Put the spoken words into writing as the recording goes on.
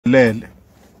lele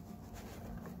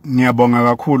ngiyabonga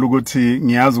kakhulu ukuthi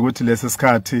ngiyazi ukuthi lesi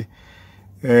sikhathi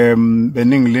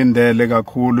beningilindele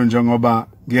kakhulu njengoba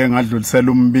ngeke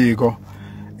ngadlulisela umbiko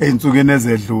einsukwini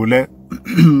ezedlule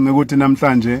ukuthi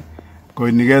namhlanje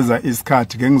ngoyinikeza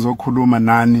isikhathi ke ngizokhuluma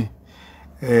nani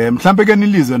mhlambe ke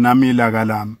nilizwe nami ilaka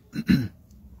lami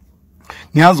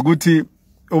ngiyazi ukuthi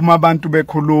uma abantu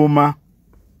bekhuluma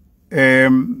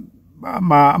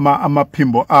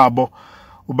amaphimbo abo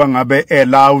uba ngabe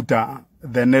louder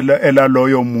than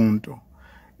elaloyo muntu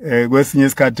kwesinye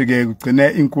isikhathi ke ugcine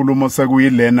inkulumo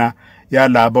sekuyilena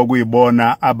yalabo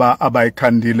kuyibona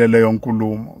abayikhandile leyo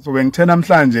nkulumo so ngithe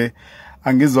namhlanje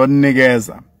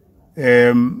angizonikeza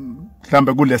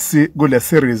mhlambe kule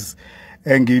series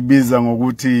engibiza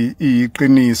ngokuthi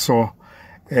iyiqiniso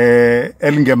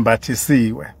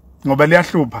elingembathisiwe ngoba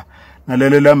liyahlupha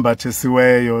nalelo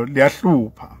lembathisiweyo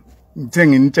liyahlupha ngithe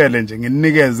nginitshele nje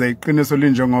nginikeze iqiniso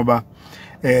linjengoba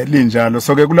linjalo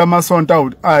so ke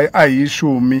kulamasonto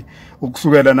ayishumi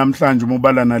ukusukela namhlanje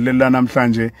umubala nalela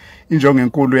namhlanje injongo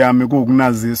enkulu yami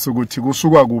kukunazisa ukuthi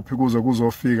kusuka kuphi kuze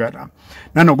kuzofika la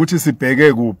nanokuthi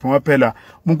sibheke kuphi ngoba phela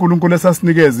uNkulunkulu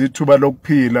esasinikeza ithuba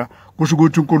lokuphila kusho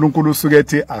ukuthi uNkulunkulu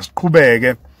usukethi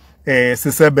asiqhubeke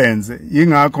sisebenze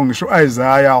ingakho ngisho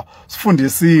Isaiah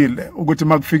sifundisile ukuthi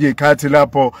makufika ikhathi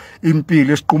lapho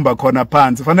impilo isiqumba khona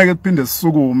phansi fanele kuphinde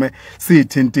sisukume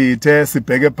sithintithe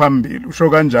sibheke phambili usho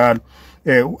kanjalo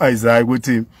uIsaiah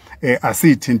ukuthi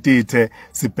asithintithe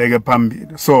sibheke phambili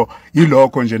so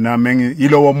yilokho nje nami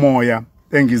yilowo moya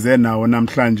engize nawo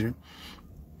namhlanje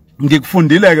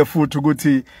ngikufundile ke futhi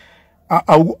ukuthi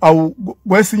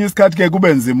kwesinye isikhathi ke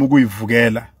kube nzima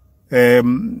ukuyivukela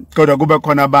kodwa kube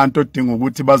khona abantu odinga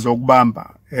ukuthi bazokubamba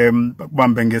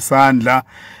bakubambe ngesandla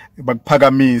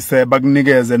bakuphakamise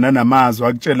bakunikeze nanamazwi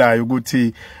akutshelayo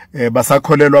ukuthi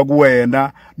basakholelwa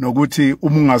kuwena nokuthi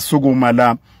uma ungasukuma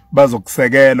la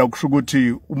bazokusekela ukusho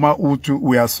ukuthi uma uthi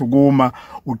uyasukuma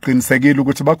uqinisekile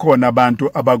ukuthi bakhona abantu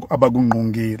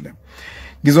abakunqungile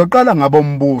ngizoqala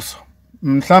ngabombuso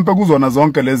mhlambe kuzona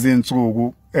zonke lezi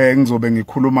insuku ngizobe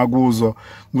ngikhuluma kuzo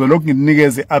ngizolokhu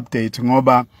nginikeze update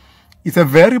ngoba it's a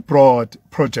very broad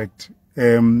project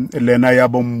lena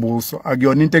yabombuso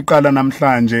akuyona into eqala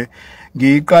namhlanje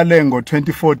ngiyiqale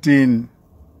ngo2014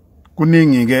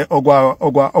 kuningi ke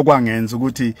okwangenza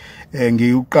ukuthi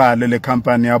ngiyuqale le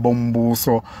company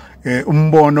yabombuso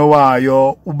umbono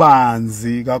wayo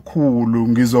ubanzi kakhulu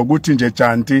ngizokuthi nje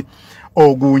janti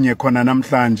okunye khona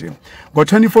namhlanje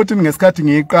ngo2014 ngesikhathi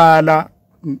ngiyiqala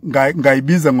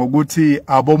ngayibiza ngokuthi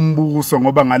abombuso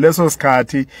ngoba ngaleso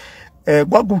sikhathi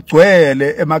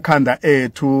kwakugcwele emakhanda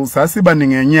ethu sasiba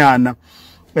ningenyana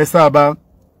esaba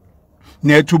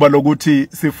nethuba lokuthi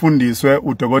sifundiswe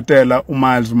udokotela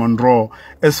uMiles Monroe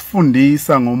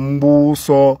esifundisa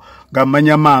ngombuso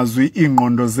ngamanye amazwi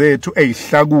ingqondo zethu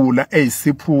ezihlakula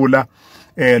ezisiphula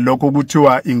lokho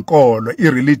kuthiwa inkolo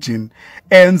ireligion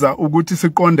enza ukuthi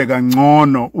siqonde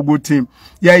kangcono ukuthi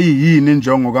yayiyini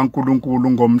injongo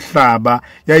kaNkuluNkulu ngomhlaba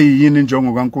yayiyini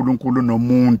injongo kaNkuluNkulu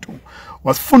nomuntu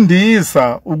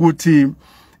wasifundisa ukuthi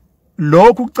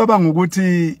lokhu kucabanga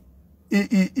ukuthi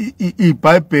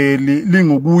iBhayibheli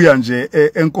lingukuya nje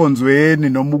enkonzweni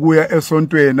noma ukuya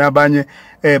esontweni abanye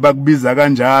bakubiza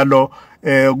kanjalo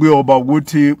kuyoba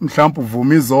ukuthi mhlawumbe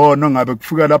uvuma izono ngabe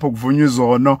kufika lapho kuvunywa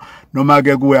izono noma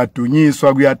ke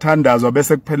kuyadunyiswa kuyathandazwa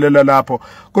bese kuphelela lapho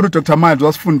kodwa uDr Miles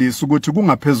wasifundisa ukuthi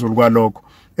kungaphezulu kwalokho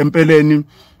empeleni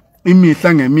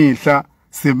imihla ngemihla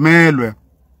simelwe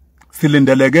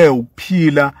silindeleke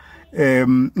ukuphila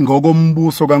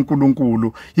ngokombuso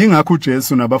kaNkuluNkulu ingakho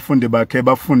uJesu nabafundi bakhe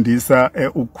bafundisa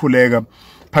ukukhuleka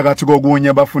phakathi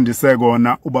kokunye bafundise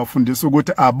kona ubafundisa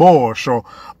ukuthi abosho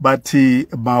bathi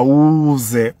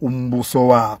mawuze umbuso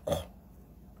wakho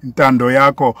intando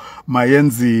yakho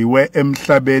mayenziwe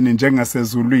emhlabeni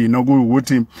njengasezulwini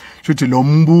okuwukuthi shuthi lo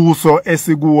mbuso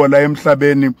esikuwo la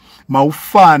emhlabeni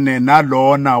mawufane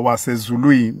nalona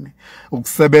wasezulwini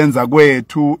ukusebenza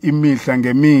kwethu imihla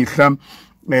ngemihla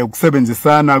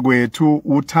ukusebenzisana kwethu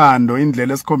uthando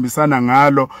indlela esikhombisana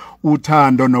ngalo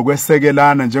uthando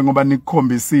nokwesekelana njengoba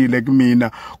nikukhombisile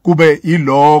kumina kube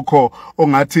ilokho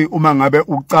ongathi uma ngabe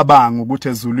ucabanga ukuthi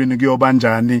ezulwini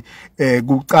kuyobanjani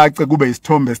kucace kube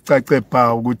isithombe sicace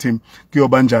pha ukuthi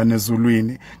kuyobanjani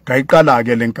ezulwini ngayiqala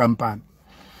ke lenkampani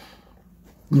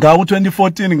ngawo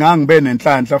 2014 ngangibe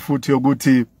nenhlanhla futhi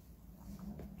yokuthi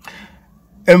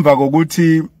emva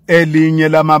kokuthi elinye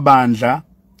lamabandla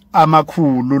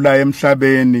amakhulu la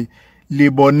emhlabeni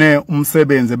libone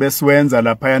umsebenzi besiwenza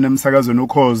lapha yana emsakazweni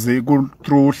UKHOZI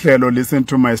through uhlelo Listen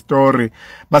to My Story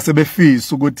base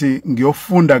befisa ukuthi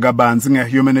ngiyofunda kabanzi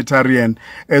ngehumanitarian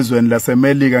ezweni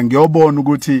laseMelika ngiyobona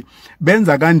ukuthi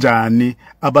benza kanjani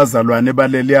abazalwane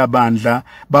baleli abandla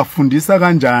bafundisa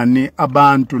kanjani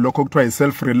abantu lokho kuthiwa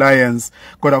self reliance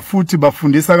kodwa futhi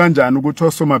bafundisa kanjani ukuthi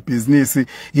osomabhizinisi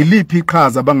yiliphi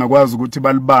iqhaza abangakwazi ukuthi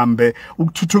balibambe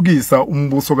ukuthuthukisa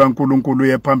umbuso kaNkulunkulu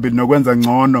yephambili nokwenza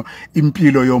ngcono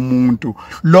impilo yomuntu.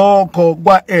 Lokho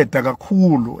kwaeda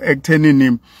kakhulu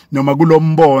ekuthenini noma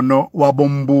kulombono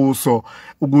wabombuso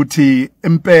ukuthi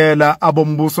impela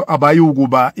abombuso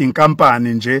abayukuba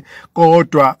inkampani nje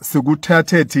kodwa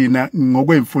sikuthathe thina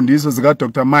ngokwemfundiso zika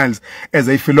Dr Miles as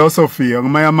a philosophy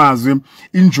ngamanye amazwi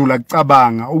injula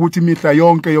kucabanga ukuthi imihla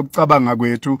yonke yokucabanga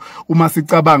kwethu uma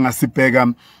sicabanga sibheka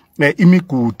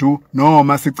imigudu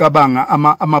noma sicabanga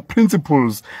ama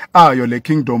principles ayo le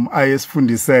kingdom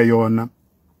ayesifundise yona.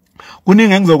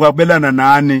 Kuningi engizokwabelana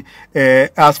nani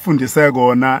asifundise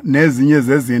kona nezinye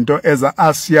zezinto eza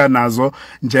asiya nazo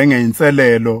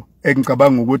njengeinselelo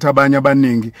engicabanga ukuthi abanye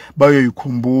abaningi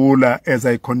bayoyikhumbula as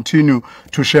I continue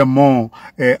to share more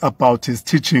about his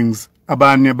teachings.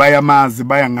 Abanye bayamazi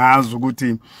bayangazi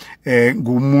ukuthi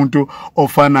ngumuntu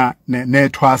ofana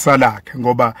nethwasa lakhe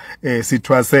ngoba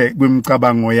sithwase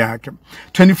kwimicabango yakhe.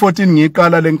 2014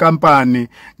 ngiqala lenkampani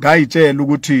ngayitshela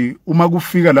ukuthi uma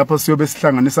kufika lapho siyobe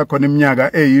sihlanganisa khona iminyaka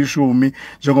e10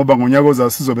 njengoba ngonyaka ozayo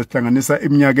sizobe sihlanganisa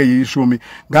iminyaka e10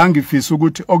 ngangifisa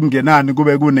ukuthi okungenani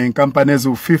kube kunenkampani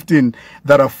ezu15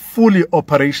 that are fully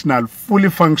operational, fully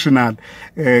functional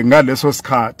ngaleso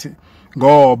sikhathi.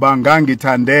 Ngoba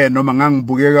ngangithande noma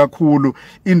ngangibuke kakhulu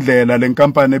indlela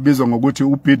lenkampani ebizwa ngokuthi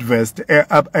uBidvest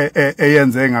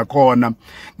eyenze ngakhona.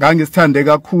 Ngangisithande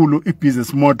kakhulu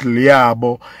ibusiness model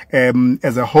yabo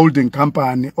as a holding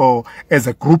company or as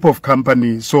a group of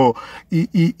companies. So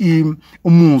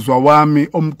umuzwa wami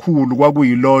omkhulu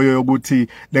kwakuyiloyo ukuthi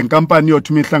lenkampani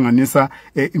yothu mihlanganisa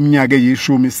iminyaka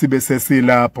e10 sibe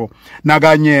sesilapho.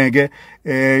 Nakanyeke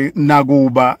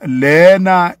nakuba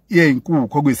lena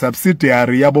yenkukho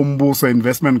kuyisubsidiary yabombuso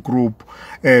investment group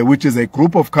which is a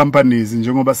group of companies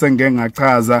njengoba sengeke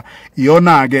ngachaza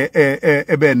iyona ke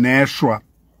ebeneshwa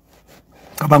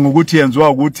cabanga ukuthi yenziwa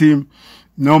ukuthi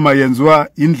noma yenziwa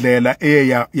indlela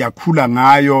yakhula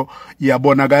ngayo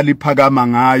yabonakala iphakama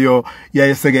ngayo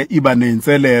yayeseke iba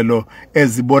nenselelo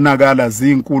ezibonakala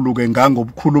zinkulu ke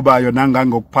ngangobukhulu bayo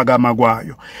nangangokuphakama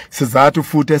kwayo. Sizathu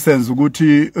futhi esenza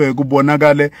ukuthi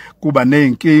kubonakale kuba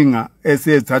nezinkinga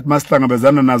esiyezathi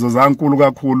masihlangabezana nazo zankulu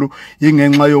kakhulu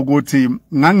ingenxa yokuthi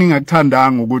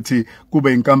ngangingakuthandanga ukuthi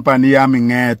kube inkampani yami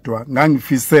ngedwa.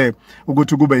 Ngangifise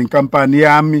ukuthi kube inkampani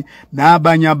yami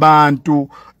nabanye abantu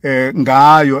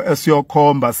ngayo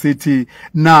esiyokhomba sithi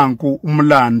nanku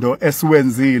umlando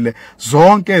esiwenzile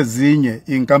zonke ezinye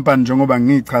inkampani njengoba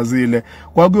ngichazile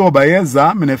kwakuyoba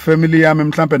yezami nefamily yami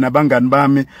mhlambe nabangani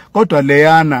bami kodwa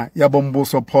leyana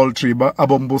yabombuso poultry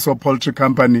abombuso poultry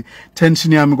company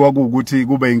tension yami kwakuukuthi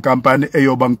kube inkampani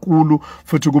eyoba nkulu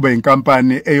futhi kube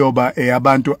inkampani eyoba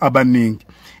eyabantu abaningi.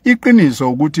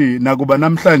 Iqiniso ukuthi nakuba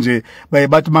namhlanje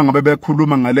bayebathi mangabe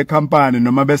bekhuluma ngale company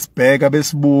noma besibheka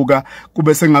besibuka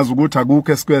kube sengazi ukuthi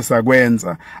akukho esikwesa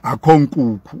kwenza akho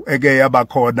nkukhu eke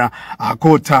yabakhona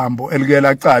akho thambo elike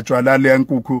lacatshwa lale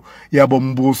nkukhu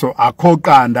yabombuso akho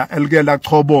qanda elike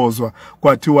lachobozwa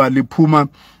kwathiwa liphuma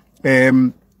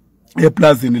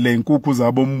eplazini lenkukhu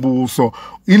zabombuso.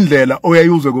 Indlela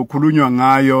oyayuzwe kokhulunywa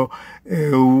ngayo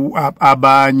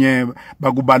abanye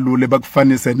bakubalule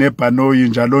bakufanise nebhanoyi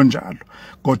njalo njalo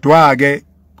kodwa ke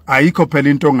ayikho phela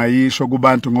into ongayisho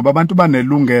kubantu ngoba abantu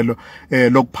banelungelo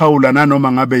lokuphawula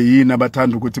nanoma ngabe yini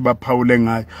abathanda ukuthi baphawule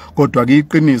ngayo kodwa ke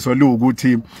iqiniso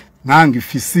liwukuthi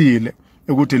ngangifisile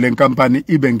ukuthi lenkampani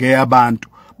ibe ngeyabantu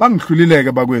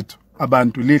bangihlulileke bakwethu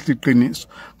abantu lihle iqiniso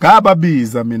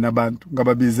ngababiza mina abantu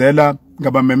ngababizela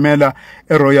ngabamemela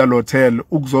eRoyal Hotel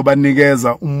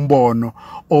ukuzobanikeza umbono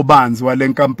obanzi wale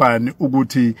nkampani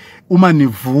ukuthi uma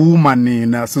nivuma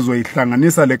nina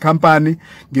sizoyihlanganisa le company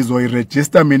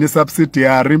ngizoyiregister mina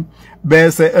subsidiary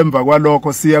bese emva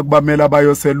kwalokho siya kubamela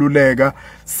bayoseluleka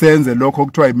senze lokho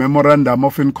kuthiwa iMemorandum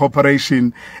of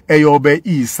Incorporation eyobe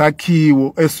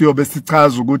isakhiwo esiyobe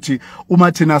sichaza ukuthi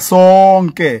uma thina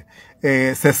sonke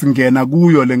sesingena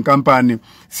kuyo lenkampani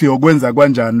siyokwenza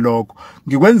kanjani lokho.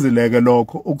 Ngikwenzile ke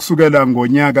lokho ukusukela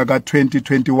ngonyaka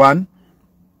ka2021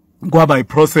 kwaba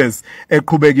iprocess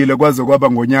eqhubekile kwaze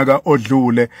kwaba ngonyaka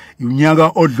odlule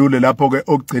unyaka odlule lapho ke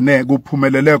okugcine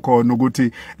kuphumelele khona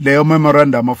ukuthi leyo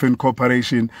memorandum of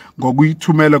incorporation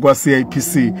ngokuyithumela kwa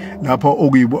CIPC lapho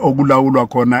okulawulwa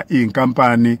khona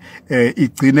inkampani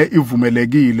igcine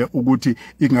ivumelekile ukuthi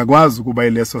ingakwazi kuba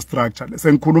ileso structure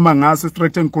sengikhuluma ngaso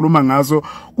structure engikhuluma ngaso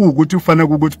ukuthi kufanele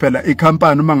ukuthi phela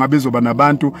ikhampani uma ngabe izoba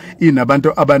nabantu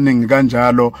inabantu abaningi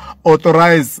kanjalo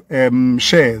authorize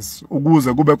shares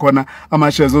ukuze kube khona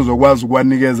ama-shares ozokwazi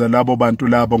ukwanikeza labo bantu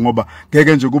labo ngoba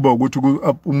ngeke nje kuba ukuthi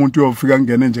umuntu uyofika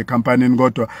ngene nje ekampanini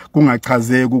kodwa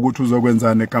kungachazeki ukuthi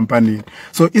uzokwenzana ekampanini.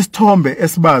 So isithombe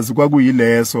esibazi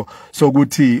kwakuyileso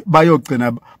sokuthi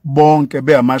bayogcina bonke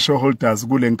beama-shareholders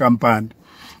kule nkampani.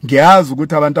 Ngiyazi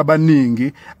ukuthi abantu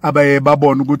abaningi abaye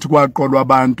babona ukuthi kwaqolwa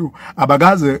abantu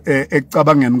abakaze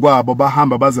ecabangeni kwabo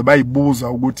bahamba baze bayibuza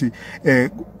ukuthi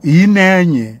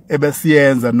yinenye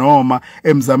ebesiyenza noma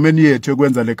emzameni yethu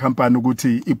ekwenza le company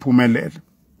ukuthi iphumelele.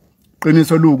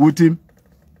 Qiniso ukuthi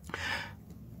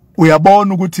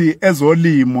uyabona ukuthi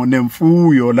ezolimo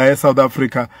nemfuyo la eSouth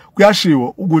Africa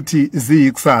kuyashiwo ukuthi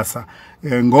ziyikusasa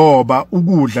ngoba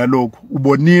ukudla lokhu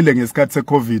ubonile ngesikhathi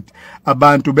seCovid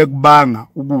abantu bekubanga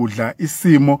ukudla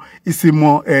isimo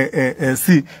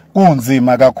si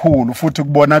kunzima kakhulu futhi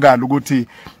kubonakala ukuthi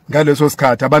ngaleso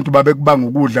sikhathi abantu babekubanga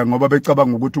ukudla ngoba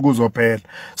becabanga ukuthi kuzophela.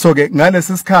 So ke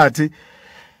ngalesi sikhathi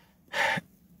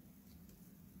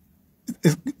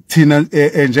thina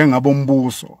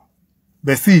njengabombuso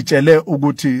besitshele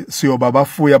ukuthi siyoba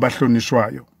abafuyi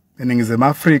abahlonishwayo eNingizimu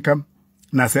Afrika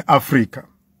nase-Afrika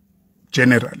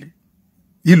generally.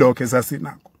 Yilokho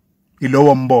esasinakho.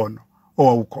 Ilowo mbono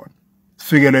owawukhona.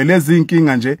 Sifikelwe lezi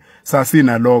inkinga nje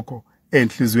sasina lokho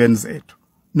enhlizweni zethu.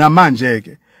 Namanje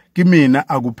ke kimina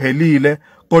akuphelile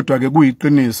kodwa ke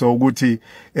kuyiqiniso ukuthi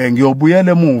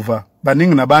ngiyobuyela emuva.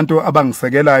 Baningi nabantu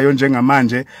abangisekelayo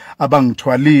njengamanje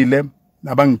abangithwalile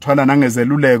nabangithwala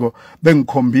nangezeluleko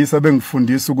bengikhombisa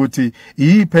bengifundisa ukuthi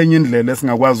yiphi enye indlela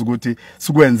esingakwazi ukuthi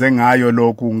sikwenze ngayo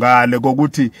lokhu ngale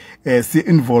kokuthi si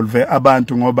involve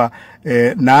abantu ngoba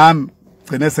nami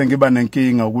gcine sengiba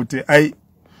nenkinga ukuthi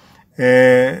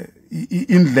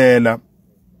indlela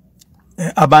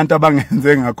abantu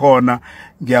abangenze ngakhona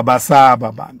ngiyabasaba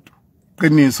abantu.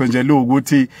 Qiniso nje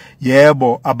ukuthi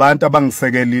yebo abantu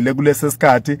abangisekelile kulesi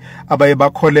sikhathi abaye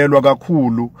bakholelwa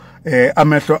kakhulu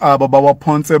amehlo abo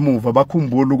bawaphonse emuva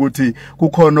bakhumbula ukuthi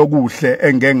kukhona okuhle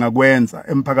engeke ngakwenza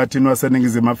emphakathini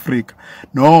waseNingizimu Afrika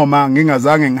noma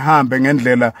ngingazange ngihambe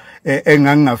ngendlela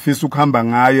engangingafisa ukuhamba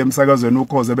ngayo emsakazweni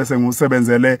UKHOZI bese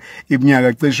ngusebenzele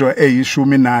iminyaka cisho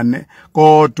eyi14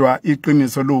 kodwa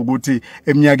iqiniso ukuthi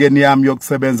eminyakeni yami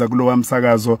yokusebenza kulowa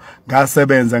msakazo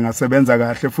ngasebenza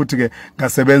kahle futhi ke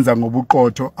ngasebenza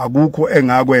ngobuqotho akukho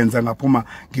engakwenza ngaphuma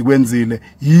ngikwenzile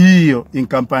yiyo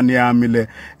inkampani yami le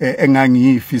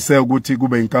engangiyifise ukuthi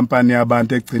kube inkampani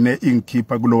yabantu egcine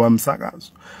ingikhipha kulowa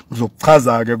msakazo.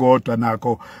 Ngizokuchaza ke kodwa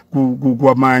nakho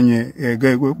kwamanye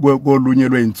kolunye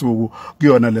lweinsuku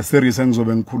kuyona le series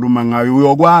engizobe ngikhuluma ngayo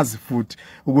uyokwazi futhi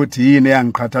ukuthi yini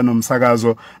eyangiqhatha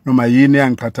nomsakazo noma yini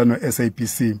eyangiqhatha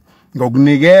no-SABC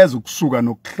ngokunikeza ukusuka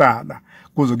nokuhlala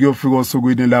kuze kuyofika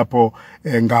osukwini lapho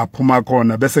ngaphuma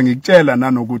khona bese ngikutshela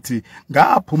nanokuthi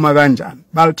ngaphuma kanjani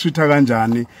balitreata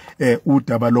kanjani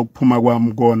udaba lokuphuma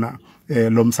kwami kona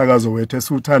lo msakazo wethu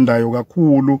esiwuthandayo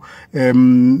kakhulu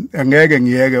angeke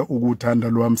ngiyeke ukuthanda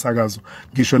lo msakazo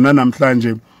ngisho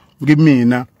namhlanje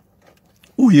kimina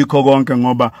uyikho konke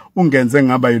ngoba ungenze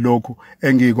ngaba yilokhu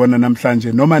engikona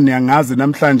namhlanje noma niyangazi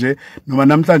namhlanje noma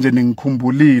namhlanje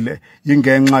ningikhumbulile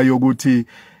ingenxa yokuthi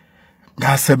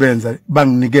ngasebenza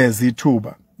banginikeza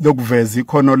ithuba lokuveza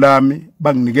ikhono lami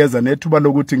banginikeza nethuba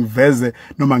lokuthi ngiveze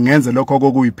noma ngenze lokho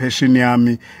okuyipassion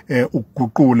yami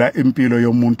ukuguqula impilo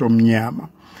yomuntu omnyama.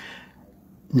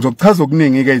 Ngizochaza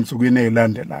okuningi ke insukwini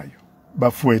ezilandelayo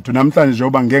bafowethu namhlanje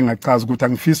njengoba ngeke ngachaza ukuthi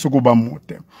angifisi ukuba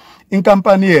mude.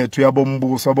 Inkampani yethu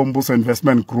yabombuso Abombuso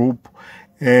Investment Group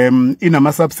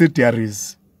inama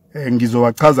subsidiaries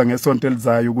ngizowachaza ngesonto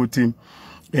elizayo ukuthi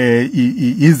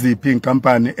iziphi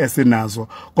inkampani esinazo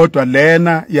kodwa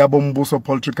lena yabombuso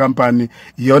poultry company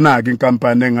iyona ke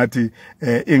inkampani engathi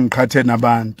engiqhathe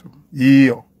nabantu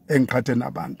iyo engiqhathe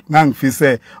nabantu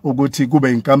ngangifise ukuthi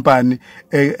kube inkampani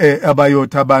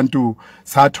abayothi abantu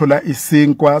sathola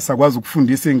isinkwa sakwazi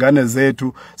ukufundisa ingane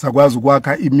zethu sakwazi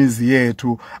ukwakha imizi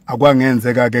yethu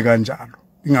akwangenzeka ke kanjalo.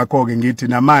 Ingakho ke ngithi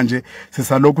namanje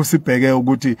sisalokhu sibheke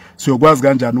ukuthi siyokwazi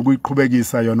kanjani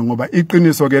ukuyiqhubekisa yona ngoba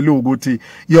iqiniso ke ukuthi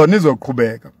yona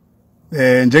izoqhubeka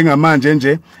njengamanje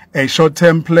nje a short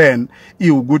term plan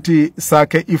ukuthi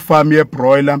sakhe ifarm ye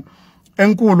broiler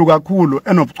enkulu kakhulu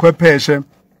enobuchwepheshe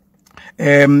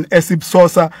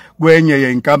esibsosa kwenye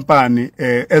yeinkampani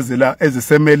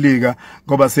ezisemelika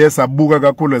ngoba siye sabuka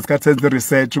kakhulu esikhathi senze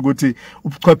research ukuthi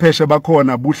ubuchwepheshe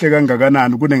bakhona buhle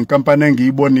kangakanani kunenkampani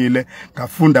engiyibonile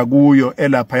ngafunda kuyo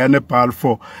elapha yana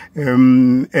eBalfour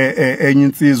enye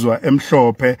insizwa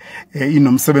emhlophe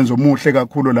inomsebenzi omuhle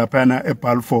kakhulu lapha yana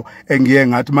eBalfour engiye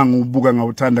ngathi mangibuka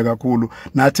ngawuthanda kakhulu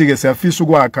nathi ke siyafisa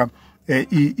ukwakha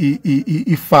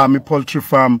i-farm i-poultry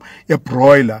farm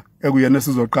ye-broiler ekuyena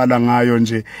sizoqala ngayo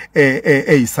nje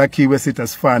eyisakhiwe sithi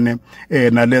asifane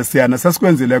nalesiyana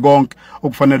sesikwenzile konke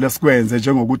okufanele sikwenze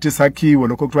njengokuthi isakhiwo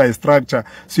lokho kuthiwa i-structure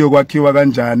siyokwakhiwa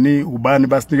kanjani ubani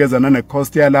basinikeza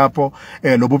nane-cost yalapho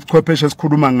lobu buchwepheshe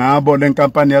esikhuluma ngabo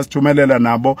lenkampani yasithumelela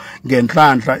nabo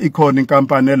ngenhlanhla ikhona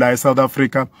inkampani la eSouth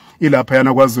Africa ilapha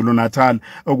yana kwaZulu Natal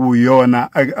okuyiyona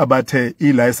abathe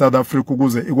ila eSouth Africa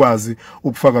ukuze ikwazi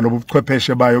ukufaka lobu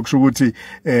buchwepheshe bayo kusho ukuthi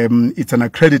it's an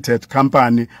accredited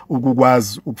company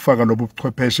ukukwazi ukufaka lobu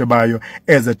buchwepheshe bayo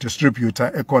as a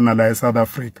distributor ekhona la eSouth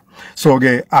Africa so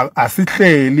ke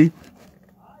asihleli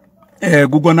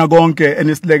kukona konke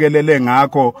enisilekelele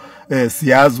ngakho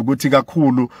siyazi ukuthi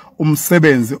kakhulu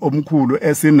umsebenzi omkhulu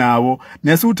esinawo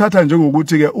nesiuthatha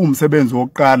njengokuthi ke umsebenzi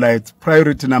wokuqala it's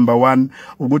priority number 1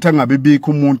 ukuthi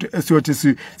angabibikho umuntu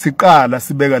esiyothi siqala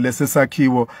sibeka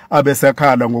lesesakhiwo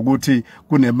abesakhala ngokuthi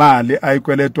kunemali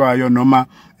ayikweletwayo noma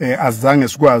azange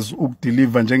sikwazi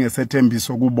ukudeliver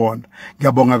njengesethembiso kubona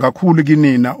ngiyabonga kakhulu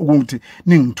kinina ukuthi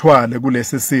ningithwale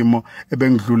kulesi simo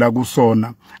ebengidlula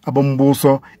kusona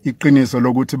abombuso iqiniso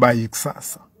lokuthi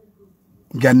bayikusasa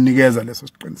ngiyanikeza leso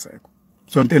siqiniseko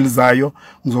sonto elizayo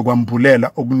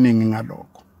ngizokwambulela okuningi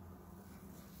ngalokho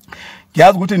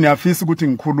ngiyazi ukuthi niyafisa ukuthi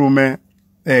ngikhulume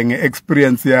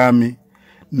ngeexperience yami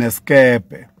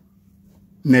neskepe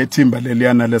nethimba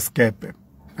leliyana leskepe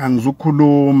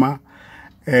angizukhuluma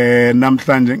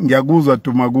namhlanje ngiyakuzwa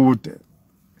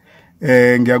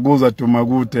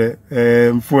Dumakude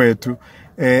mfowethu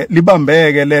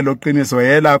libambeke lelo qiniso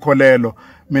yelakho lelo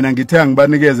mina ngithe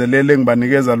ngibanikeze lele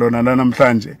ngibanikeza lona la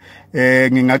namhlanje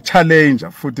ngingakuchallenge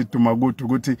futhi Dumakude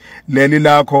ukuthi leli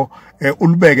lakho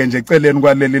ulibeke nje eceleni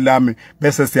kwaleli lami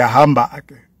bese siyahamba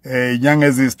ke inyanga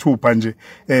ezisithupha nje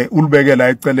ulibeke la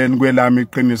eceleni kwelami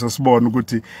iqiniso sibone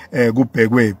ukuthi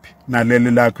kubhekwephi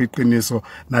naleli lakho iqiniso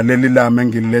naleli lami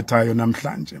engililethayo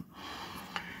namhlanje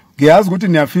ngiyazi ukuthi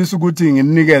niyafisa ukuthi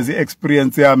nginikeze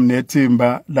experience yami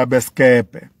nethimba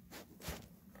labeskepe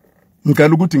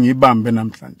ngicela ukuthi ngiyibambe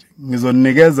namhlanje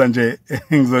ngizonikeza nje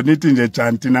ngizonithi nje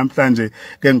janti namhlanje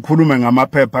ke ngikhulume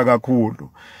ngamaphepha kakhulu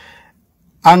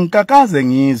angikakaze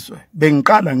ngizwe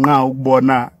bengiqala nqa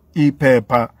ukubona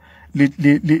iphepha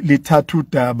lithatha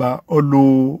udaba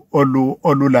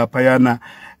olulapha yana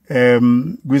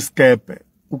kwiskepe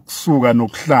ukusuka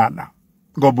nokuhlala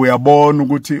ngoba uyabona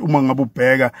ukuthi uma ngabe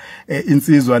ubheka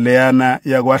insizwa leyana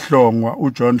yakwaHlongwa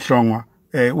uJohn Hlongwa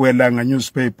welanga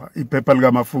newspaper iphepha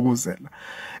lika Mafukuzela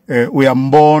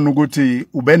uyambona ukuthi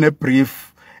ube nebrief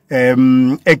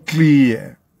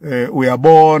eclear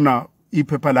uyabona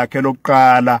iphepha lakhe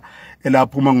lokuqala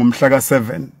elaphuma ngomhla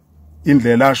ka7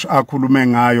 indlela akhulume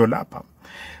ngayo lapha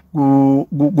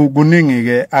kuningi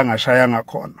ke angashaya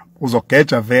ngakhona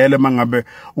uzogeja vele mangabe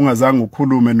ungazange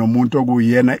ukhulume nomuntu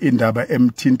okuyena indaba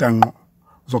emthinta ngqo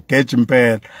uzogeja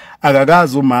impela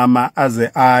akakazi umama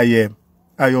aze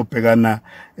ayobhekana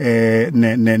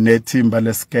nethimba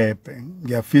leskepe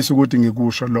ngiyafisa ukuthi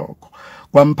ngikusho lokho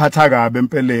kwamphatha kabe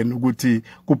empeleni ukuthi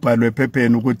kubhalwe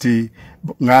ephepheni ukuthi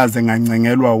ngaze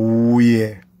ngancengelwa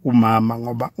uye umama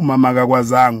ngoba umama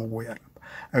akakwazanga ukuya lapha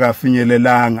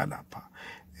akafinyelelanga lapha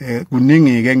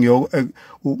kuningi ke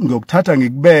ngiyokuthatha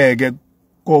ngikubeke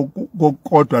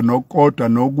kodwa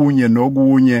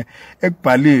nokunye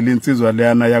ekubhalile insizwa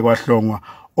leyana yakwaHlongwa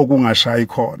okungashayi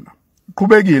khona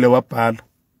uqhubekile wabhala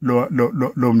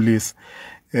lo mlisi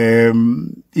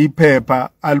iphepha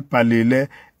alibhalile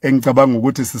engicabanga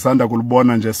ukuthi sisanda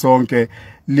kulibona nje sonke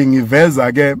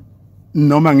lingiveza ke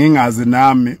noma ngingazi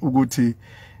nami ukuthi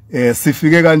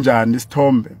sifike kanjani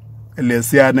isithombe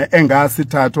lesiyana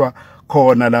engasithathwa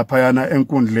khona lapha yana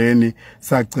enkundleni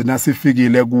sagcina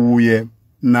sifikile kuye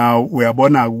now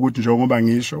uyabona ukuthi njengoba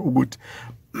ngisho ukuthi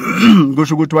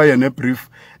kusho ukuthi wayene brief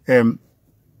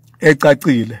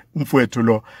ecacile umfowethu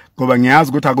lo ngoba ngiyazi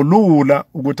ukuthi akulula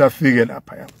ukuthi afike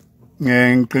lapha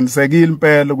yana ngiqinisekile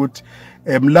impela ukuthi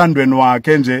emlandweni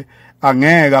wakhe nje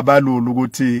angeke abalula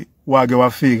ukuthi wake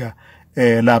wafika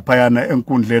lapha yana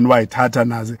enkundleni wayithatha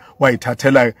naze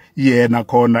wayithathela yena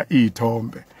khona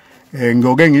izithombe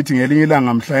ngoke ngithi ngelinye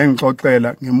ilanga mhla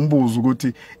engixoxela ngimbuza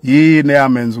ukuthi yini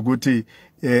yamenza ukuthi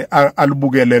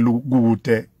alibukele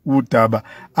kude udaba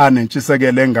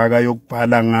anentshisekelo engaka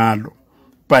yokubhala ngalo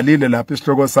usibhalile lapha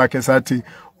isihloko sakhe sathi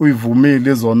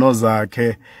uyivumile izono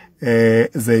zakhe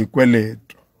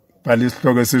zeyikweletu. Bhala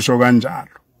isihloko esisho kanjalo.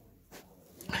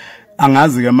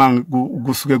 Angazi ke manje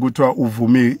kusuke kuthiwa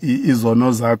uvumi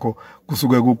izono zakho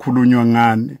kusuke kukhulunywa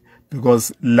ngani,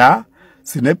 because la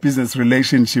sine business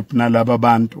relationship nalabo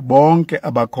bantu bonke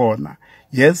abakhona.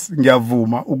 Yes,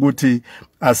 ngiyavuma ukuthi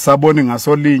asaboni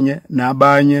ngasolinye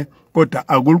nabanye, kodwa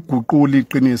akuliguquli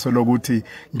iqiniso lokuthi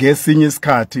ngesinye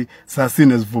isikhathi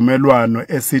sasinesivumelwano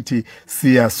esithi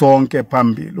siya sonke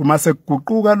phambili. Uma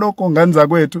sekuguquka lokho nganza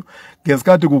kwethu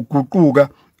ngesikhathi kuguquka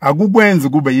akukwenzi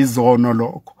kube yizono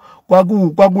lokho.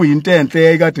 Kwakuyinto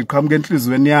enhle ekade iqhamuka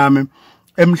enhlizweni yami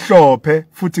emhlophe,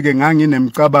 futhi ke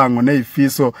nganginemicabango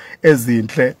nezifiso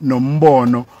ezinhle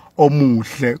nombono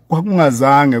omuhle.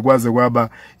 Kwakungazange kwaze kwaba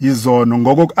izono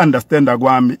ngokuunderstanda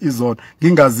kwami izono.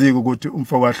 Ngingaziki ukuthi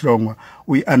umfowakaHlongwa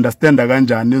uyiunderstanda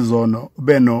kanjani izono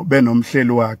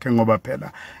benomhleli wakhe, ngoba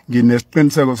phela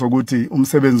nginesiqiniseko sokuthi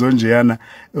umsebenzi onjeyana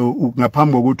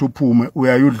ngaphambi kokuthi uphume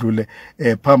uyayudlule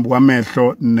phambi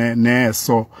kwamehlo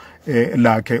neso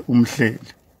lakhe umhleli.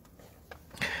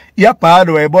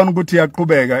 Iyabhala wayibona ukuthi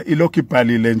iyaqhubeka ilokhu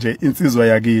ibhalile nje insizwa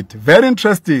yakithi. Very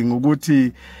interesting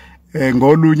ukuthi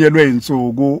ngolunye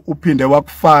lweinsuku uphinde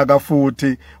wakufaka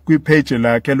futhi kwipage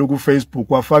lakhe loku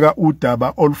Facebook, wafaka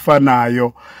udaba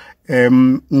olufanayo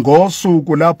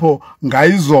ngosuku lapho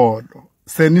ngayizolo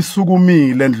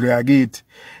senisukumile endlu yakithi,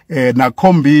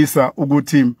 nakhombisa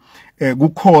ukuthi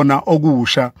kukhona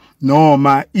okusha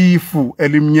noma ifu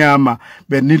elimnyama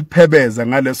beniliphebeza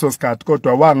ngaleso sikhathi,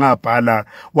 kodwa wangabhala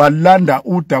walanda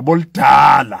udaba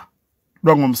oludala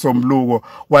lwangomsombuluko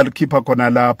walikhipha khona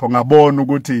lapho. Ngabona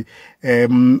ukuthi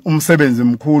umsebenzi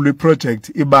mkhulu, iproject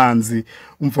ibanzi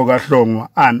umfowakaHlongwa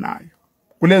anayo.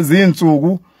 Kulezi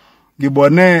insuku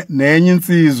ngibone nenye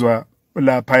insizwa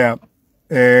lapha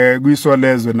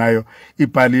kuyisolezwe nayo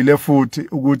ibhalile futhi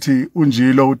ukuthi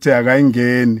uNjilo uthe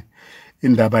akayingeni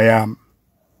indaba yami.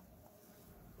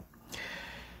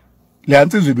 Le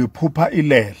insizwa ibiphupha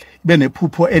ilele,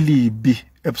 benephupho elibi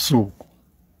ebusuku,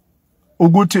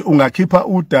 ukuthi ungakhipha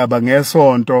udaba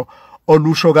ngesonto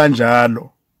olusho kanjalo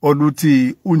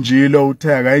oluthi uNjilo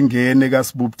uthe akayingeni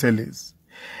kaSbu Buthelezi,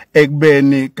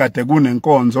 ekubeni kade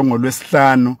kunenkonzo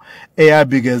ngolwesihlanu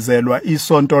eyabikezelwa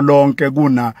isonto lonke,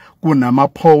 kunama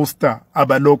poster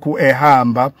abalokhu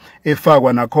ehamba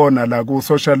efakwa nakhona la ku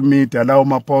social media, lawo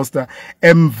ma poster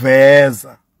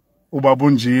emveza ubaba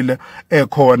uNjile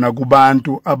ekhona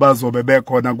kubantu abazobe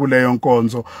bekhona kuleyo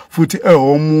nkonzo, futhi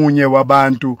omunye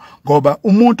wabantu. Ngoba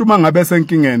umuntu mangabe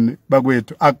senkingeni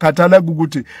bakwethu akukhathala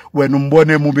ukuthi wena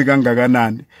umbone emubi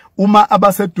kangakanani, uma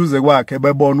abaseduze kwakhe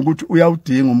bebona ukuthi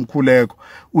uyawudinga umkhuleko,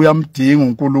 uyamdinga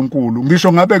uNkulunkulu,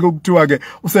 ngisho ngabe kuthiwa ke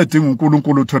usedinga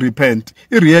uNkulunkulu to repent,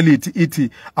 ireality ithi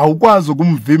awukwazi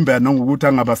ukumvimba ngokuthi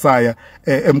angabasaya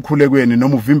emkhulekweni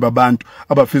noma uvimba abantu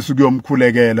abafisa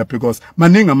ukuyomkhulekela, because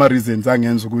maningi ama reasons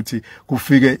angenza ukuthi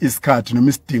kufike isikhathi noma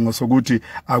isidingo sokuthi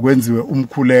akwenziwe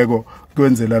umkhuleko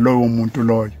kwenzela loyo muntu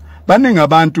loyo. Baningi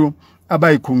abantu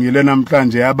abayikhungile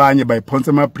namhlanje, abanye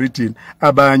bayiphonsa emabridgini,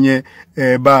 abanye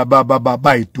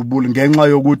bayidubula ngenxa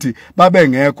yokuthi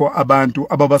babengekho abantu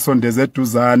ababasondeze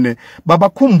eduzane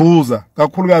babakhumbuza,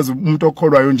 kakhulukazi umuntu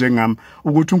okholwayo njengami,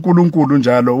 ukuthi uNkulunkulu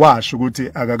njalo washo ukuthi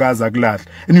akakaza kulahle.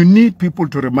 And you need people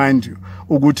to remind you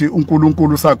ukuthi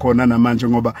uNkulunkulu sakhona namanje,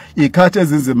 ngoba ikhathi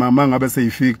ezinzima mangabe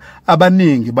seyifika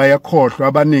abaningi bayakhohlwa,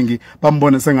 abaningi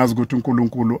bambone sengazi ukuthi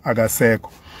uNkulunkulu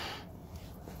akasekho.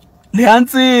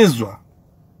 Liyansizwa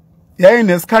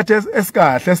yayinesikhathi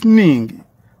esikahle esiningi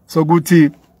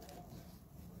sokuthi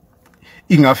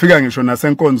ingafika ngisho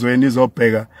nasenkonzweni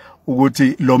izobheka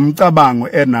ukuthi lo mcabango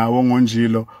enawo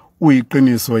ngoNjilo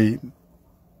uyiqiniso yini.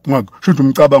 Ngokusho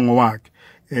umcabango wakhe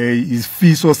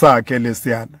isifiso sakhe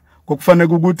lesiyana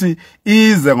kokufanele ukuthi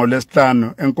ize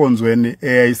ngolesihlanu enkonzweni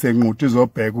eyayisenquthu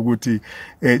izobheka ukuthi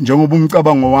njengoba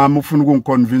umcabango wami ufuna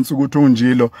ukungiconvince ukuthi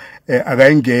uNjilo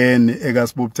akayingeni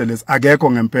ekaSbu Buthelezi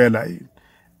akekho ngempela yini.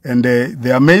 And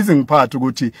the amazing part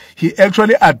ukuthi he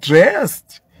actually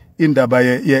addressed indaba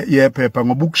yephepha,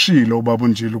 ngoba ukushilo ubaba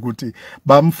uNjilo ukuthi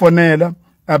bamfonela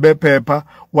abephepha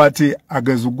wathi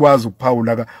akezukwazi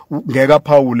ukuphawula, ngeke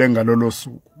aphawule ngalolo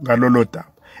suku ngalolo daba.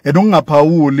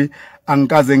 Enungaphawuli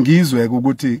angikaze ngizwe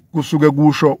ukuthi kusuke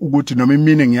kusho ukuthi noma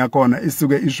meaning yakhona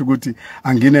isuke isho ukuthi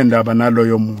angine ndaba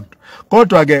naloyo muntu.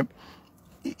 Kodwa ke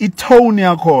itone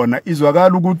yakhona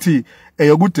izwakala ukuthi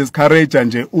eyokudiscourage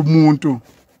nje umuntu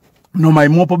noma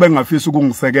imupho bengafisa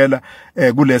ukungisekela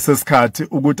kulesi sikhathi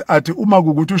ukuthi athi uma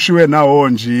ukuthi ushiwe nawo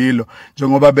njilo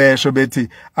njengoba besho bethi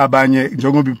abanye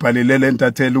njengoba ibhalile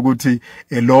lentathela ukuthi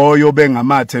loyo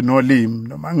bengamathe nolimi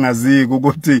noma ngingaziki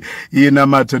ukuthi yini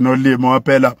amathe nolimi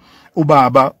waphela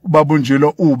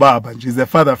ubabunjilo ubaba nje is a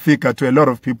father figure to a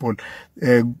lot of people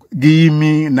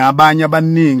kimi nabanye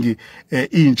abaningi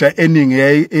intsha eningi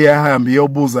eyahamba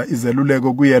iyobuza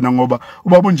izeluleko kuyena ngoba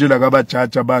ubabunjilo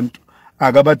akabajaji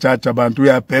abantu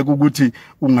uyabheka ukuthi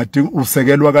ungadinga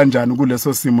usekelwa kanjani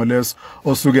kuleso simo leso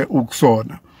osuke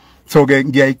ukusona. So ke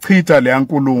ngiyayichitha le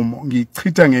nkulumo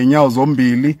ngiyichitha ngenyawo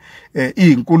zombili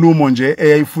izinkulumo nje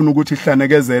eyayifuna ukuthi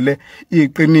ihlanekezele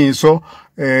iqiniso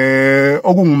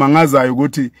okungimangazayo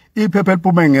ukuthi iphepha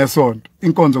liphume ngesonto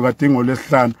inkonzo kadingo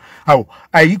lesihlanu hawu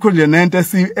ayikho nje nento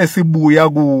esibuya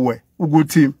kuwe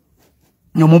ukuthi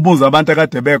noma ubuza abantu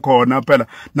akade bekhona phela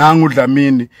nanga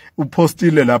uDlamini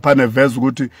upostile lapha neveza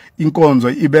ukuthi inkonzo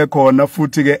ibe khona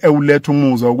futhi ke ewuletha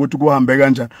umuzwa ukuthi kuhambe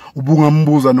kanjani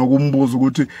ubungambuza nokumbuza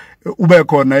ukuthi ube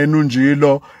khona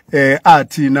enunjilo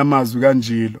athi namazwi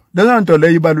kanjilo. Lezo nto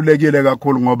le ibalulekile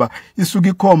kakhulu ngoba isuka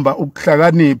ikhomba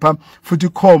ukuhlakanipha futhi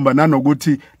ikhomba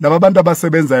nanokuthi laba bantu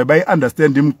abasebenzayo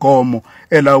bayi-understand imigomo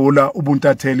elawula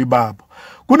ubuntatheli babo.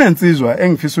 Kunensizwa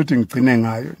engifisa ukuthi ngigcine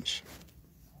ngayo nje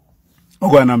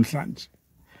okwanamhlanje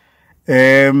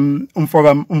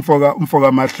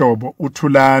umfoka Mahlobo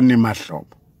uThulani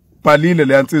Mahlobo bhalile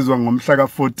leyansizwa ngomhla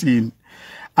ka14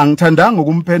 angithandanga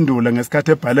ukumphendula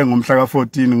ngesikhathi ebhale ngomhla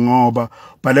ka14 ngoba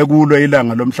bhale kulo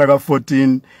ilanga lomhla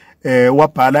ka14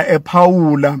 wabhala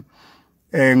ephawula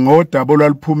ngodaba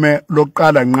olwaliphume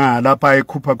lokuqala nqa lapha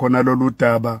ekhupha khona lolu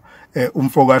daba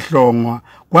umfoka Hlongwa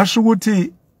kwasho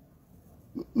ukuthi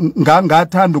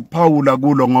ngathanda ukuphawula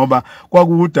kulo ngoba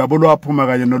kwakuudaba olwaphuma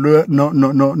kanye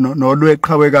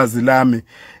nolweqhawekazi lami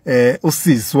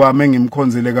usisi wami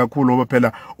engimkhonzile kakhulu ngoba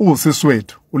phela usisi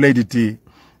wethu uLady D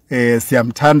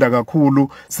siyamthanda kakhulu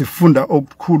sifunda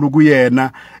okukhulu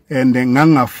kuyena and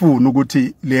ngangafuni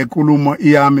ukuthi le nkulumo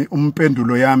iyami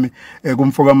umpendulo yami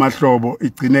kumfoka Mahlobo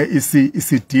igcine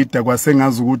isidida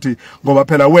kwasengazi ukuthi ngoba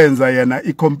phela wenza yena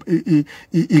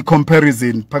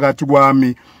i-comparison phakathi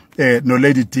kwami no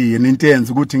Lady D into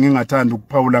yenza ukuthi ngingathanda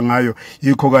ukuphawula ngayo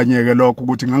yikho kanye ke lokho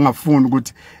ukuthi ngangafuni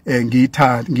ukuthi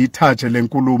ngiyithathe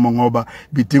lenkulumo ngoba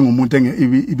bidinga umuntu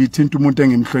ibithinta umuntu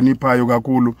engimhloniphayo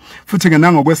kakhulu futhi ke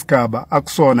nangokwesigaba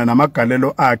akusona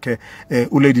namagalelo akhe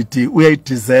uLady D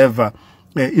uyayideserve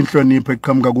inhlonipho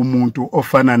eqhamuka kumuntu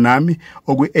ofana nami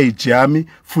okwi-age yami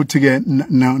futhi ke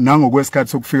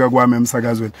nangokwesikhathi sokufika kwami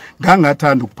emsakazweni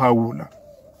ngangathanda ukuphawula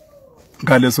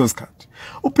ngaleso sikhathi.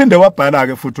 Uphinde wabhala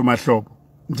ke futhi uMahlobo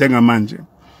njengamanje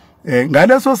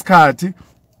ngaleso sikhathi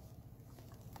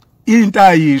into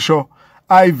ayisho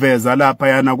ayiveza lapha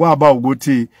yana kwaba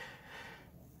ukuthi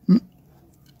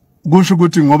kusho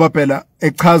ukuthi ngoba phela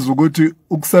echaza ukuthi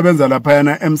ukusebenza lapha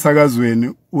yana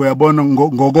emsakazweni uyabona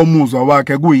ngokomuzwa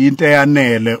wakhe kuyinto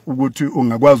eyanele ukuthi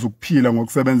ungakwazi ukuphila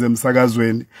ngokusebenza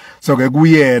emsakazweni. So ke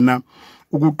kuyena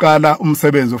ukuqala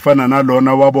umsebenzi ofana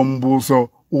nalona wabombuso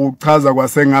uchaza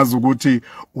kwasengazi ukuthi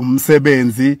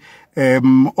umsebenzi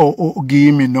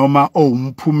kimi noma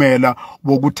umphumela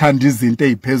wokuthanda izinto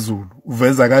eziphezulu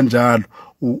uveza kanjalo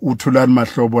uThulani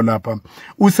Mahlobo lapha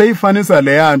useyifanisa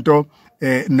le yanto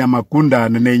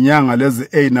namagundane nenyanga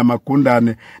lezi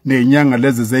namagundane nenyanga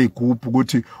lezi zeyigubhu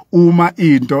ukuthi uma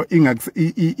into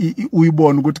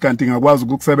uyibona ukuthi kanti ingakwazi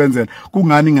ukukusebenzela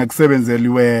kungani ingakusebenzeli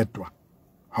wedwa.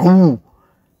 Hawu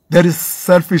there is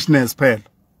selfishness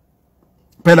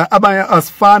phela abanye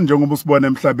asifani njengoba usibona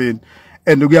emhlabeni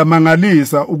and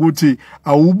kuyamangalisa ukuthi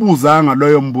awubuzanga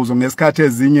loyo mbuzo ngesikhathi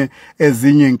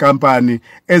ezinye inkampani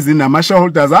ezinama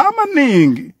shareholders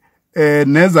amaningi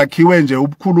nezakhiwe nje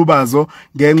ubukhulu bazo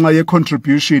ngenxa ye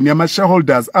contribution yama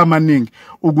shareholders amaningi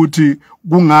ukuthi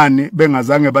kungani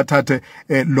bengazange bathathe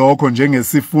lokho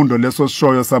njengesifundo leso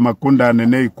sishoyo samagundane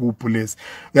nezigubhu lezi.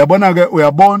 Uyabona ke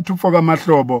uyabona umfoka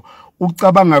Mahlobo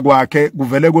ukucabanga kwakhe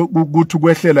kuvele ukuthi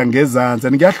kwehlela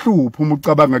ngezansi ngiyahlupha uma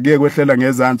ucabanga kuye kwehlela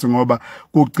ngezansi ngoba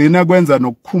kugcina kwenza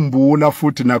nokukhumbula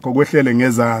futhi nakho kwehlele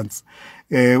ngezansi.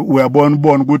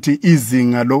 Uyabona ukuthi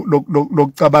izinga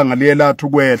lokucabanga liyelathu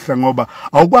kwehla ngoba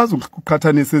awukwazi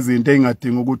ukuqhathanisa izinto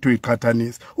ezingadingi ukuthi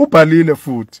uyiqhathanise. Ubhalile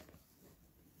futhi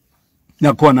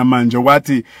nakhona manje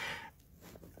wathi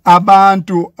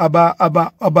abantu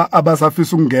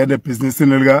abasafisa ukungena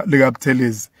ebhizinisini lika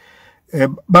Buthelezi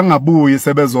bangabuyi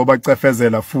sebezoba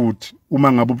cefezela futhi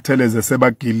uma ngabe uButhelezi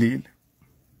sebagilile.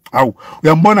 Awu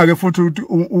uyambona ke futhi ukuthi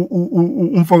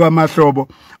umfoka Mahlobo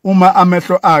uma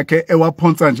amehlo akhe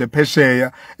ewaphonsa nje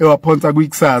phesheya ewaphonsa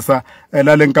kwikusasa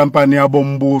lale nkampani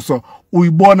yabombuso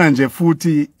uyibona nje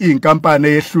futhi inkampani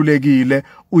eyehlulekile,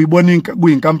 uyibona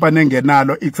kuyinkampani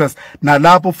engenalo access,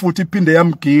 nalapho futhi iphinde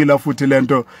yamgila futhi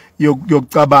lento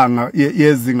yokucabanga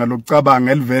yezinga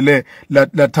lokucabanga elivele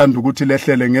lathanda ukuthi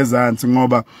lehlele ngezansi,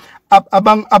 ngoba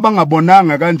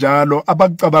abangabonanga kanjalo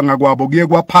abakucabanga kwabo kuye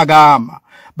kwaphakama.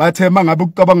 Bathe mangabe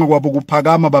ukucabanga kwabo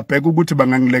kuphakama, babheka ukuthi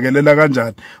bangangilekelela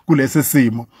kanjani kulesi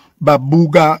simo,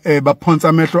 babuka baphonsa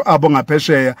amehlo abo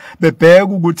ngaphesheya, bebheka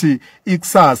ukuthi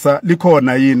ikusasa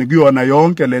likhona yini kuyona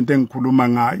yonke lento engikhuluma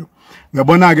ngayo.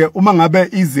 Ngiyabona ke uma ngabe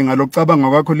izinga lokucabanga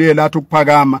kwakho liye lathi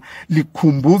ukuphakama,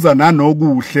 likhumbuza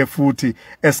nanokuhle futhi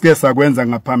esike sakwenza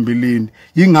ngaphambilini.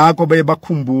 Yingakho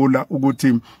bakhumbula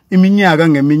ukuthi iminyaka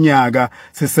ngeminyaka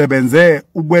sisebenze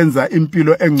ukwenza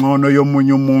impilo engcono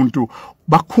yomunye umuntu.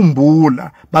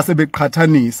 Bakhumbula base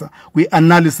beqhathanisa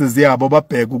kwi-analysis yabo,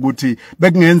 babheka ukuthi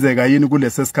bekungenzeka yini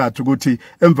kulesi sikhathi ukuthi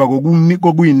emva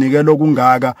kokuyinikela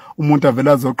okungaka umuntu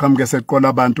avela azoqhamuka eseqola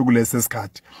abantu kulesi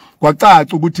sikhathi.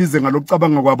 Kwacaca ukuthi izinga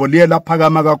lokucabanga kwabo liye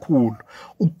laphakama kakhulu,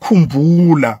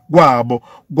 ukukhumbula kwabo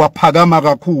kwaphakama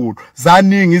kakhulu.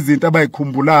 Zaningi izinto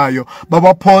abayikhumbulayo,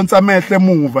 babaphonsa amehlo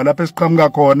emuva lapho esiqhamuka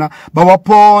khona,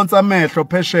 babaphonsa amehlo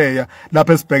phesheya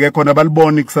lapho esibheke khona,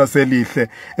 balibona ikusasa elihle.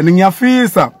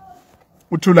 Ngiyafisa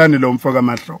uthulani lo mfoka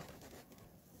amahlo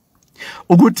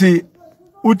ukuthi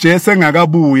uJesu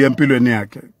engakabuye empilweni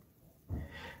yakhe,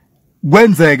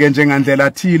 kwenzeke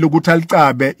njengandlela thile ukuthi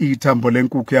alicabe ithambo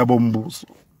lenkukhu yabombuso,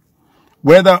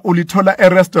 whether ulithola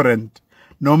e-restaurant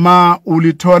noma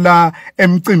ulithola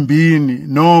emcimbini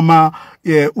noma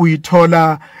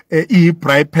uyithola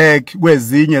i-braai pack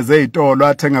kwezinye zezitolo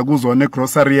athenga kuzona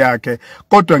egrocery yakhe.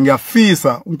 Kodwa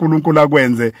ngiyafisa uNkulunkulu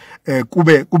akwenze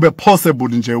kube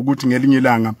possible nje ukuthi ngelinye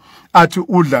ilanga athi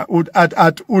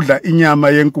udla inyama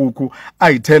yenkukhu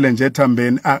ayithele nje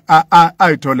ethambeni,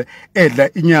 ayithole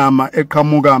edla inyama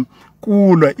eqhamuka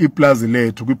kulwe iplazi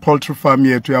lethu kwi-poultry farm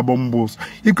yethu yabombuso.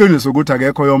 Iqiniso ukuthi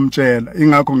akekho yomtshela,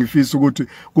 ingakho ngifisa ukuthi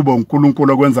kube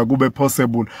uNkulunkulu okwenza kube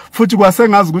possible. Futhi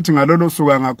kwasengazi ukuthi ngalolo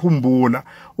suku ngakhumbula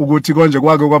ukuthi konje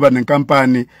kwake kwaba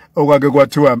nenkampani okwake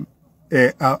kwathiwa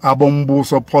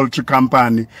Abombuso Poultry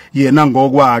Company, yena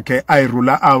ngokwakhe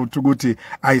ayirula out ukuthi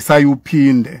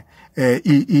ayisayuphinde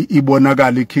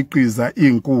ibonakala ikhiqiza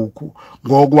inkukhu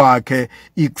ngokwakhe,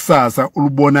 ikusasa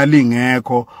ulibona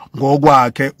lingekho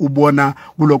ngokwakhe, ubona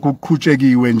kulokhu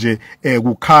kuqhutshekiwe nje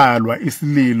kukhalwa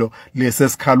isililo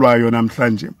lesesikhalwayo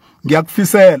namhlanje.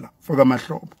 Ngiyakufisela foka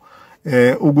amahlobo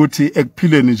ukuthi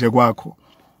ekuphileni nje kwakho,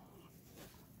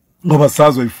 ngoba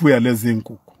sazoyifuya lezi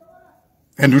nkukhu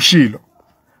and ushilo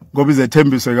ngoba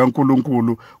izethembiso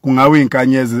kaNkulunkulu kungawe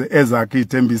inkanyezi ezakhe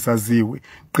ithembisa ziwe.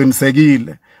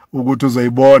 Qinisekile ukuthi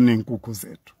uzoyibona inkukhu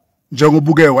zethu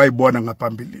njengoba uke wayibona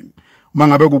ngaphambilini. Uma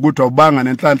ngabe ukuthi awubanga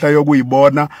nenhlanhla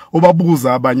yokuyibona,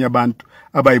 ubabuza abanye abantu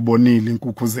abayibonile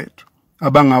inkukhu zethu,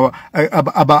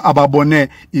 ababone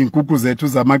inkukhu zethu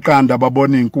zamaqanda,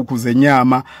 babone inkukhu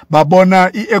zenyama,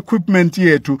 babona i-equipment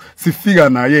yethu sifika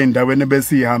nayo endaweni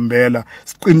besihambela,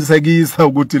 siqinisekisa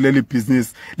ukuthi leli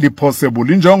business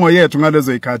li-possible. Injongo yethu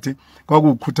ngalezo ikhathi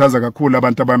kwakukhuthaza kakhulu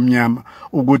abantu abamnyama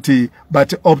ukuthi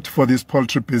bathi opt for this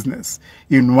poultry business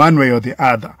in one way or the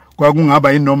other.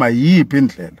 Kwakungaba inoma yiphi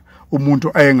indlela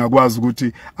umuntu ayengakwazi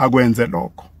ukuthi akwenze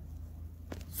lokho.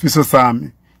 Fiso sami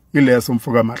ileso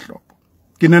mfuka amahlobo.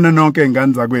 Kinena nonke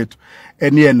ingane zakwethu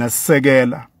eniye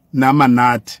nasisekela nama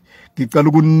nathi, ngicela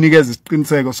ukunikeza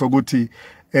isiqiniseko sokuthi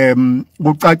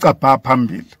kucaca pha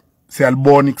phambili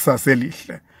siyalibona ikusasa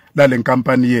elihle lale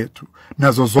nkampani yethu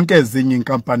nazo zonke ezinye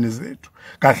inkampani zethu.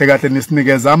 Kahle kahle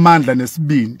nisinikeza amandla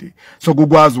nesibindi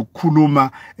sokukwazi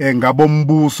ukukhuluma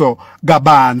ngabombuso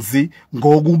kabanzi,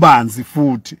 ngokubanzi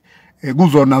futhi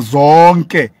kuzona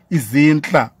zonke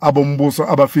izinhla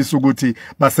abombuso abafisa ukuthi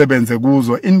basebenze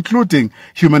kuzo, including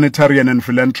humanitarian and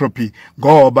philanthropy,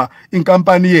 ngoba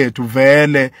inkampani yethu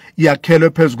vele iyakhelwe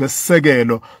phezu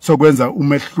kwesisekelo sokwenza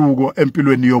umehluko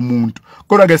empilweni yomuntu.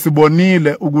 Kodwa ke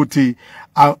sibonile ukuthi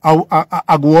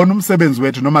akuwona umsebenzi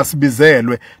wethu noma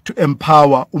sibizelwe to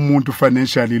empower umuntu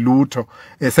financially lutho.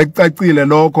 Sekucacile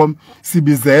lokho,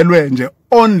 sibizelwe nje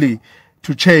only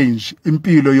to change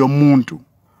impilo yomuntu,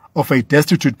 of a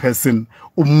destitute person,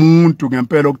 umuntu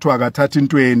ngempela okuthiwa akathatha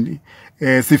intweni,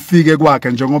 sifike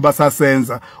kwakhe njengoba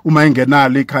sasenza. Uma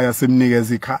engenalo ikhaya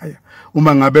simnikeza ikhaya,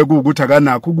 uma ngabe ukuthi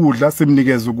akanakho ukudla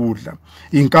simnikeza ukudla.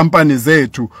 Inkampani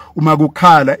zethu uma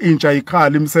kukhala intsha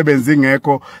ikhala imisebenzi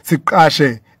ingekho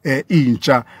siqashe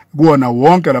intsha kuona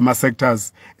wonke lama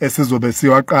sectors esizobe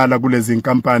siwaqala kulezi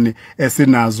inkampani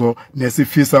esinazo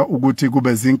nesifisa ukuthi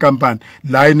kube zinkampani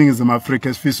la eNingizimu Afrika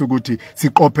esifisa ukuthi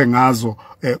siqophe ngazo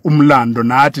umlando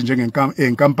nathi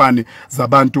njengenkampani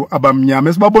zabantu abamnyama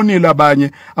esibabonile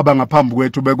abanye abangaphambi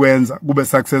kwethu bekwenza kube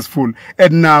successful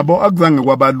nabo akuzange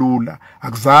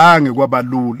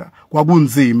kwabalula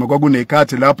kwakunzima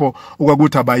kwakunekhathi lapho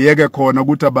okwakuthi abayeke khona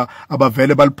ukuthi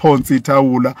abavele baliphonsi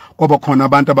ithawula kwaba khona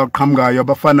abantu abaqhamukayo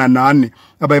abafana nani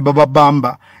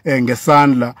abayibabamba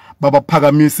ngesandla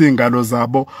babaphakamisa ingalo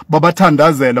zabo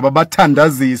babathandazela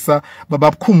babathandazisa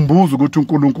babakhumbuza ukuthi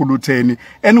uNkulunkulu utheni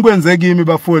enikwenze kimi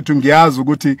bafowethu ngiyazi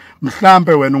ukuthi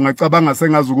mhlambe wena ungacabanga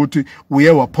sengazi ukuthi uye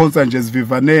waphonsa nje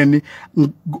sivivaneni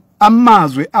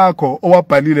amazwi akho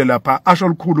owabhalile lapha asho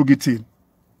likhulu kithini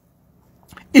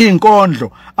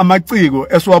inkondlo amaciko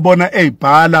esiwabona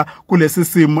ezibhala kulesi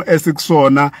simo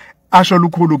esikusona asho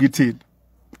likhulu kithini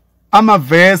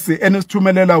amavesi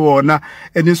enisithumelela wona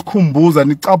enisikhumbuza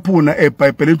nicaphuna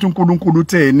eBhayibhelini ukuthi uNkulunkulu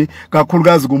utheni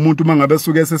kakhulukazi kumuntu mangabe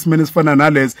suke sesimene sifana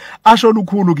nalezi asho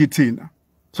likhulu kithina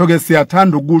so ke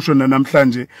siyathanda ukusho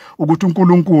namhlanje ukuthi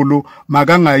uNkulunkulu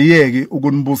makangayeki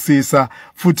ukunibusisa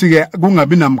futhi ke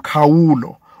kungabi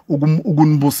namkhawulo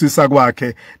ukunibusisa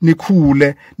kwakhe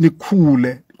nikhule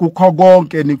kukho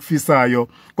konke nikufisayo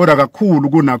kodwa kakhulu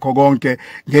kunakho konke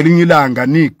ngelinye ilanga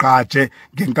nigqaje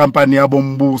ngenkampani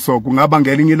yabombuso kungaba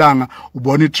ngelinye ilanga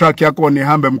ubona itruck yakho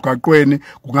ihamba emgaqweni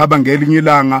kungaba ngelinye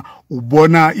ilanga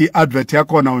ubona iadvert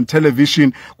yakho on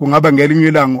television kungaba ngelinye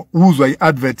ilanga uzwa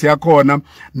iadvert yakho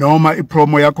noma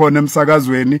ipromo yakho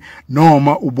emsakazweni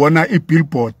noma ubona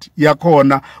ibillboard yakho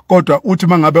kodwa uthi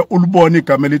mangabe ulibona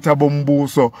igama elithi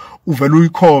abombuso uvela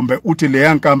uyikhombe uthi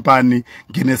leya nkampani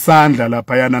nginesandla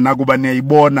lapha yana nakuba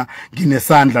niyayibona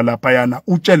nginesandla lapha yana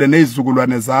utshele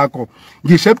nezizukulwane zakho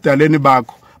ngisho ebudaleni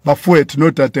bakho bafowethu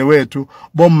nodadewethu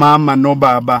bomama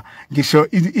nobaba ngisho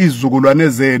izizukulwane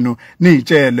zenu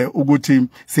nitshele ukuthi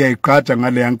siyayigqaja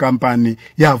ngale nkampani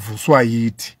yavuswa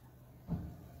yithi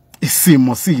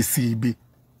isimo siyisibi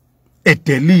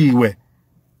edeliwe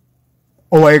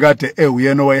owayekade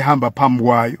uyena owayehamba phambi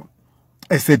kwayo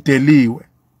esedeliwe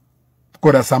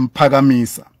kodwa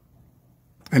samphakamisa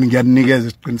ngiyanikeza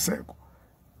isiqiniseko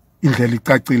indlela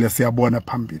icacile siyabona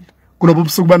phambili kulobu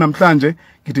busuku banamhlanje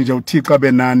ngithi nje uThixo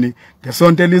abenani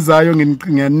ngesonto elizayo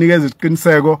ngiyanikeza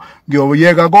isiqiniseko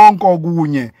ngiyoyeka konke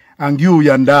okunye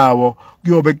angiyuya ndawo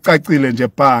kuyobe kucacile nje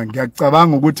bha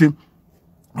ngiyacabanga ukuthi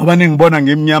ngoba ningibona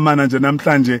ngimnyamana nje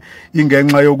namhlanje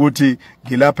ingenxa yokuthi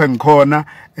ngilapha engikhona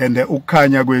and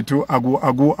ukukhanya kwethu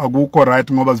akukho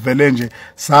right ngoba sivele nje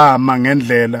sama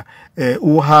ngendlela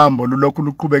uhambo lulokhu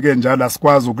luqhubeke njalo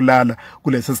asikwazi ukulala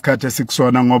kulesi sikhathi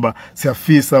esikusona ngoba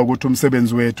siyafisa ukuthi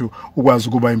umsebenzi wethu ukwazi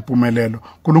ukuba impumelelo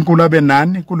uNkulunkulu abe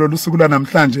nani kulolu suku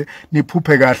namhlanje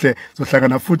niphuphe kahle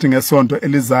sohlangana futhi ngesonto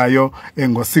elizayo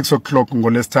ngo6 o'clock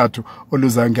ngolesithathu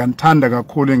oluzayo ngiyanthanda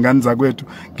kakhulu ingane zakwethu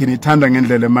nginithanda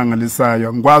ngendlela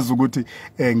emangalisayo ngikwazi ukuthi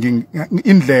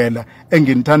indlela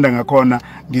enginithanda ngakhona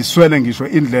ngiswele ngisho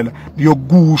indlela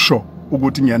yokusho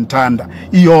ukuthi ngiyanthanda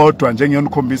iyodwa nje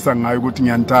ngiyonikhombisa ngayo ukuthi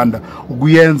ngiyanthanda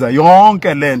ukuyenza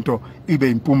yonke lento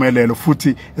ibe impumelelo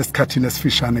futhi esikhathini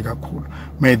esifishane kakhulu.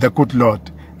 May the good Lord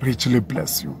richly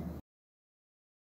bless you.